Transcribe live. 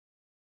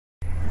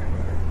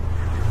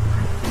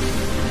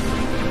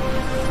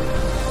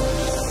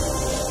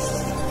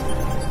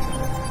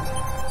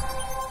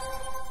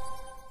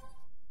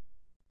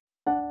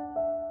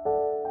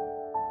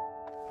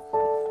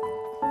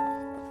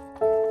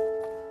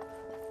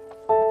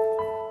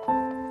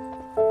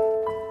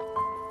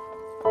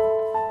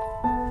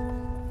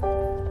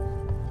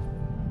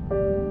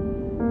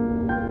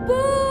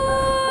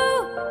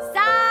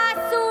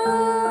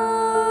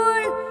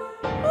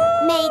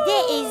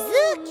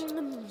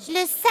je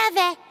le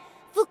savais.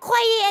 Vous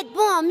croyez être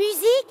bon en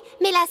musique,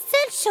 mais la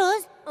seule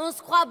chose... On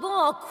se croit bon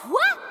en quoi?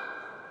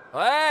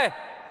 Ouais,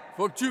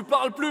 faut que tu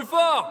parles plus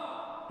fort.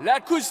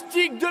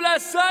 L'acoustique de la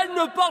salle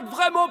ne porte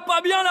vraiment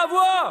pas bien la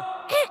voix.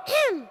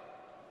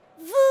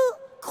 Vous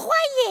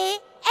croyez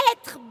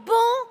être bon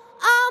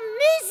en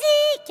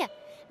musique,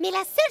 mais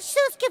la seule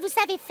chose que vous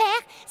savez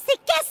faire, c'est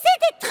casser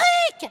des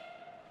trucs.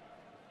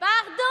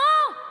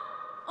 Pardon?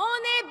 On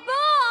est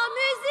bon en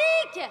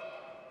musique?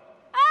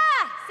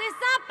 Ah, c'est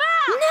sympa!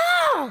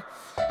 Non!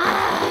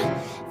 Ah,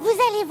 vous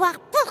allez voir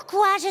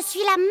pourquoi je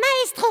suis la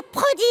maestro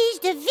prodige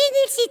de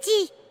Vinyl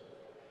City.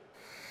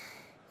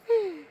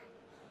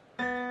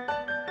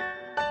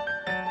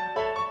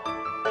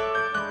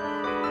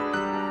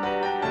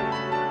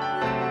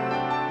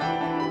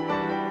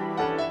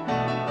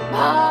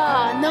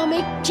 Oh, non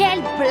mais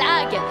quelle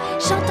blague!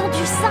 J'ai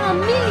entendu ça 1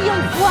 million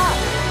de fois!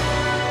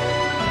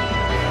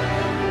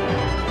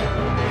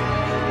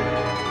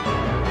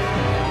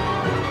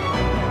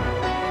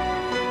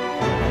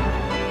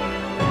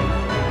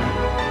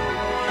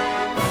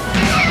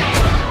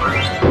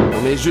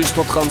 On est juste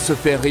en train de se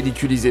faire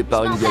ridiculiser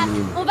par une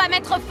gamine. On va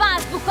mettre fin à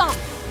ce boucan!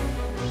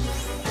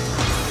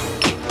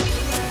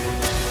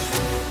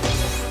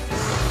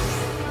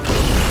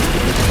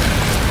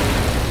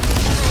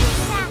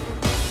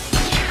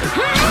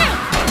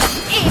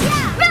 Et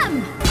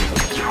bam!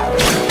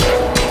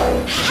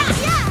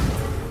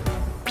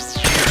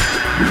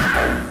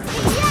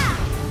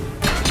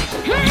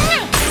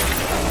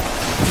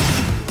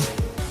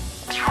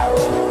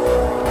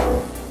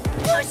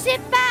 Touchez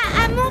pas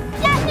à mon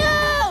piano!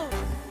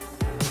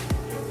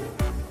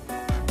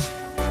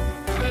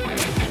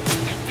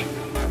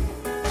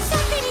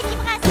 Sentez les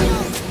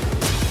vibrations!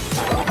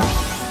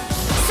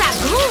 Ça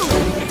groove!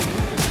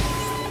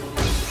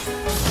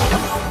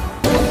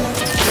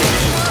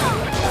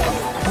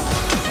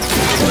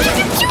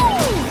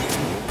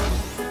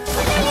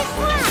 Prenez les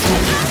points!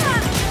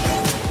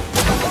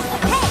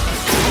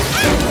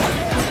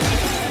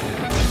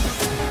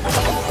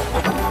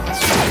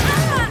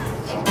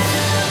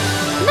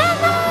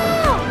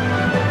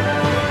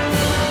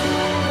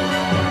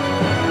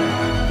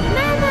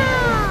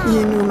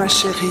 Yinou, ma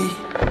chérie,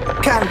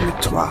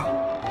 calme-toi.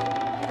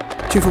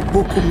 Tu vaux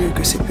beaucoup mieux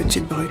que ces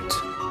petites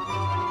brutes.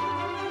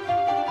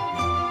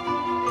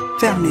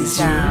 Ferme les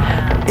yeux,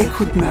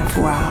 écoute ma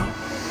voix.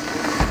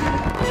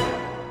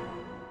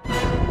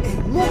 Et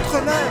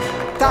montre-leur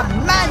ta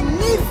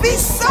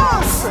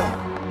magnificence!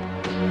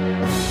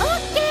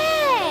 Ok!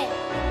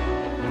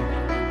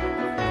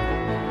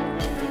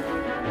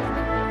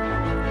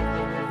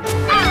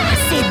 Ah,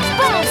 c'est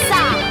bon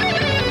ça!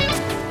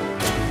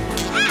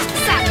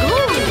 Ça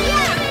groove!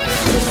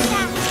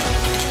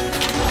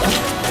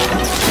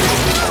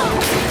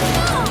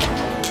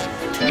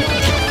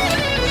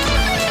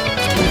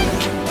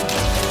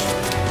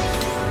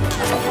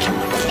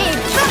 Et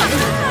bam!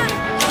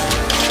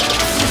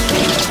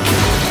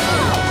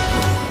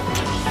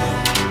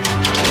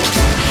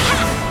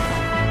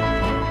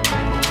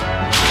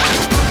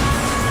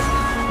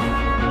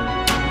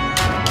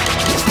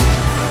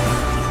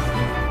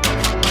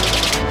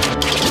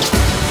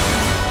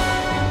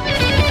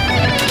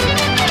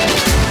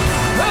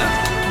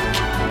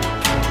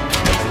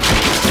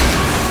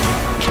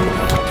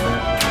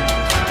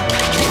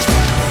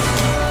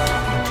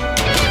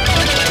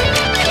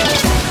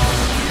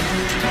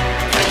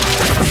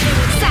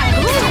 Ça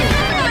groove!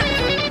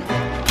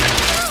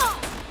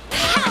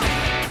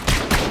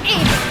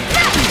 Et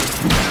bam!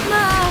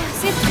 Ah,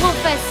 c'est trop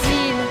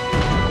facile!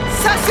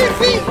 Ça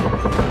suffit!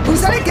 Vous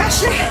allez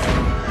gâcher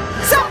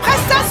sa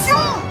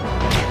prestation!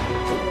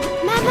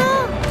 Maman,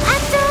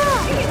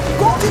 attends!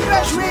 Continue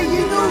à jouer,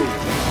 Yinou!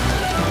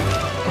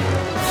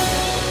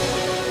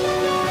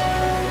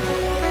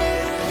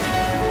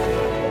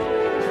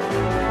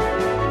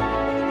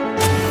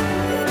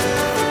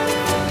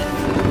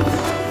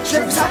 Je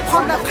vais vous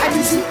apprendre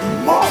l'après-midi,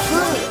 mon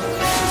feu!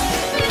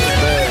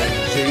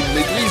 J'ai une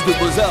maîtrise de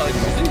beaux-arts et de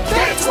musique.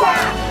 Tais-toi!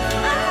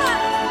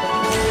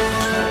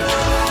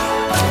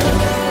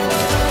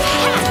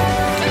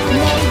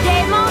 Mais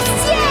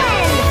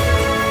démentiel!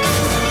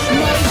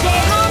 Mais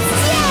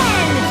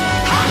démentiel!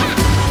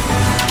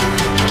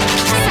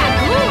 Ça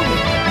groove!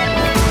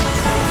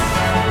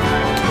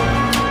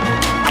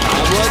 À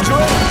moi de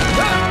jouer.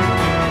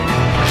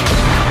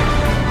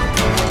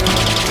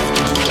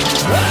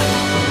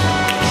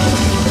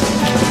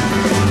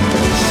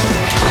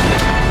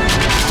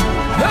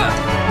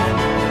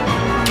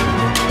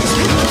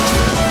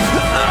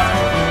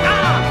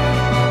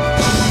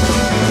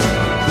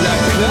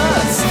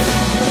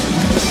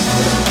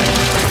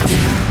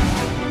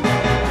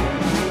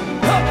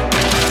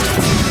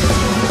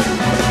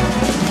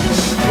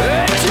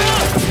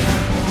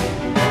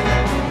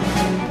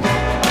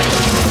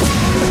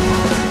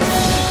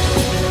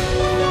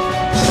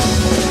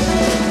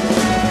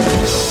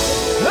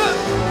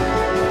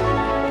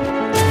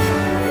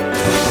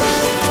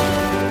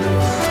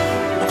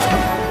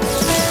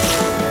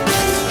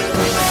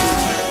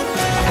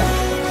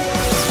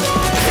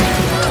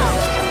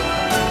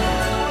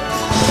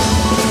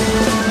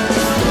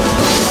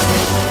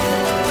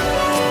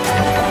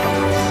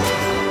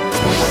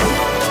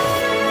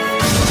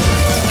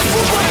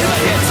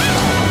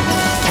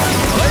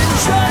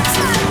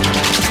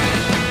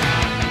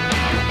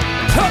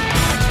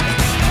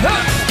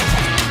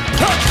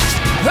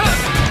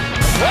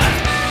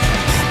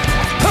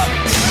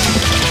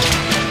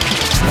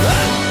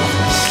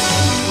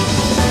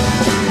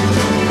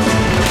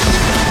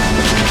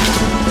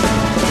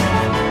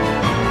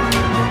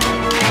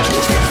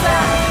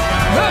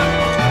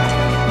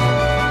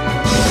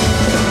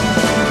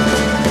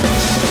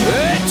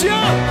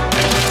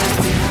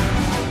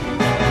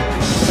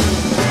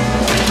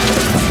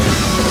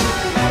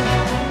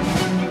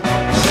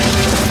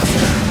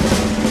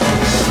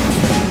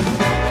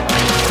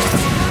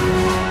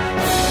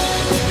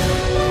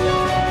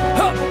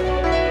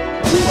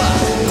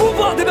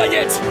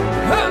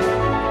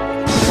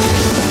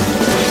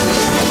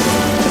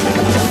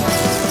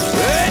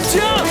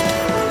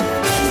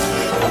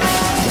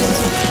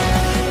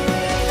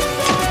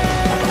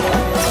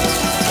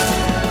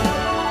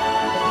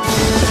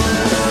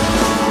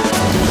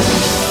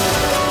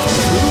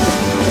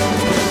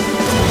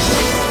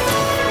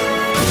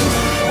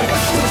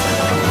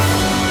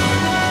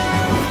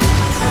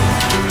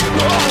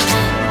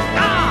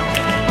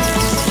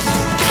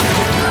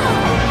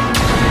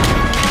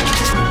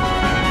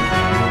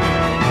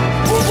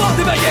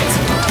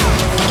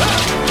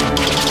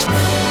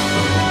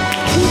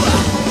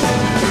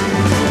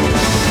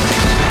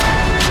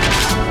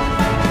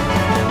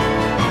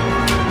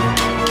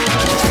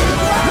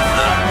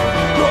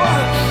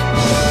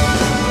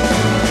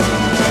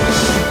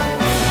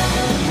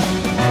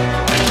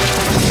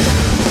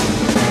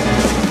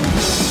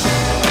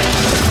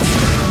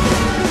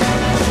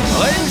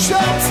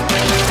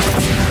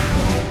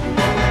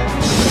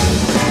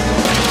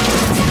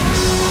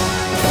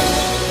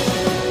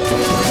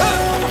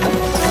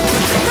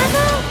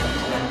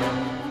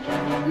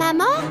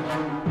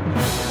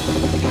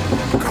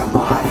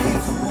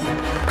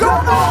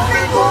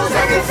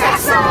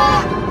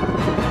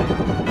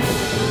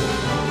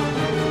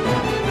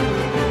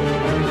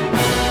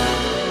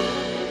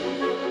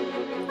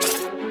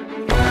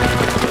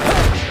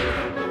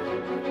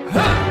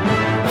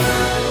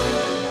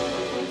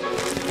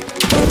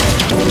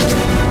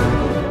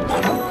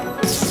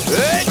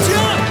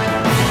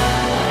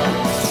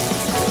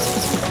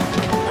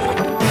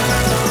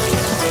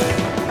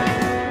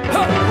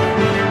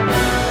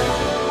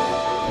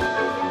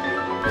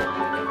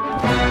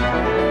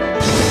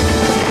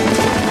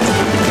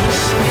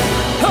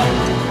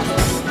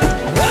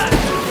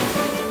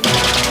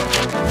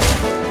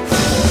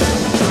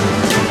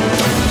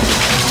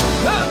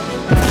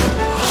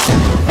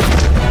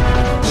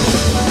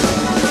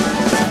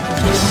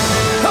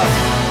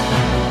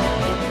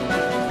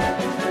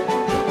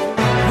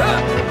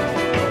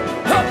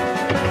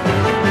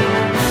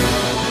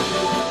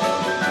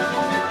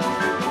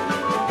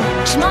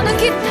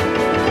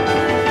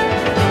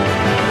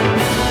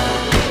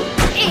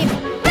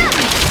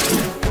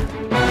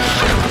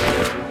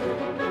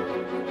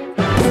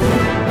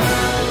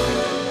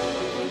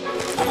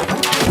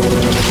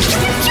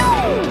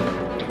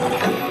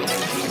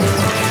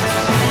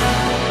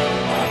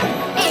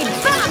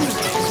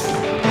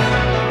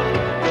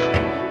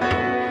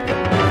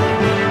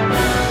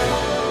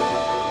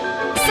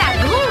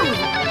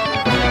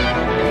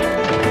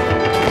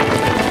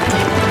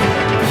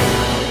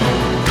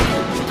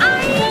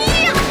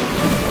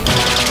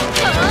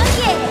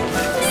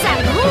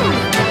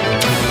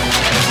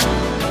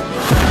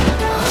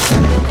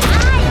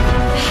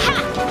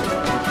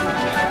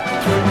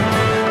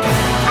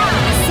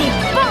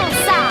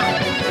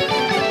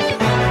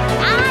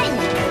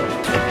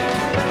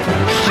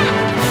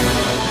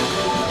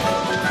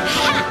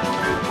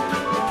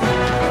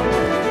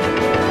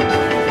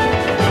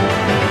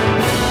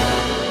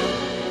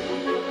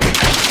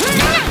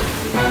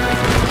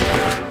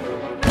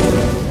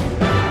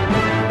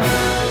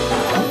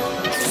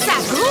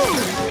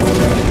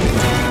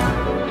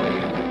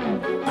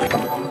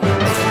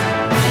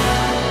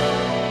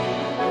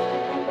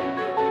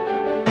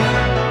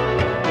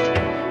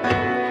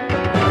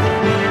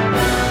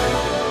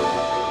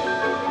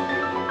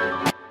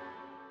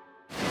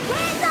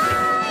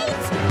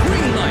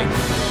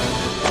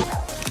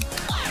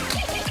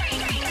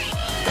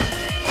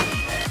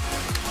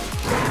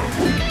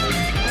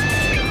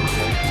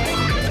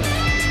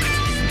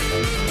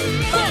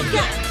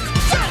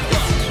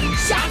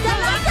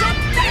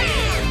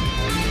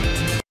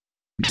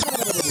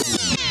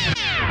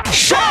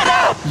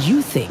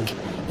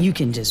 you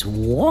can just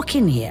walk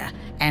in here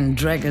and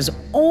drag us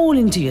all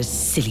into your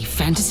silly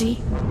fantasy?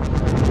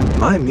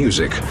 My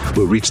music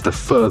will reach the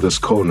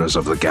furthest corners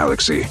of the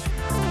galaxy.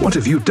 What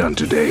have you done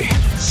today,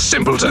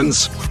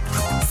 simpletons?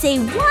 Say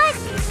what?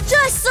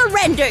 Just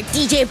surrender,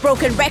 DJ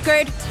Broken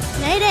Record.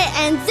 Lady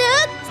and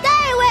Duke,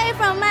 stay away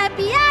from my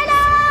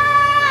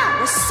piano!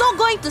 We're so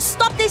going to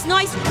stop this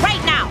noise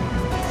right now.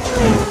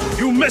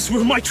 You mess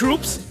with my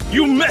troops,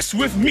 you mess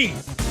with me.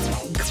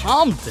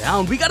 Calm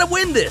down, we gotta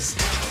win this.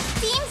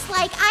 Seems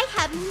like I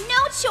have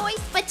no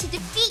choice but to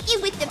defeat you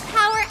with the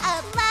power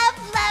of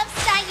love,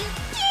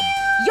 science.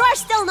 You're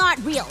still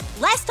not real.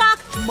 Less talk,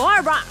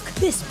 more rock.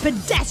 This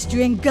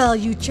pedestrian girl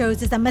you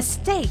chose is a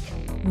mistake.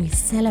 We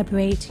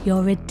celebrate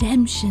your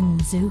redemption,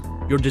 Zoo.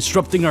 You're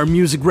disrupting our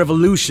music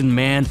revolution,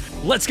 man.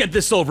 Let's get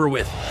this over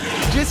with.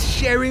 Just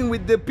sharing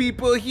with the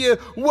people here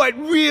what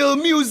real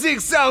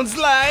music sounds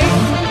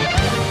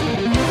like.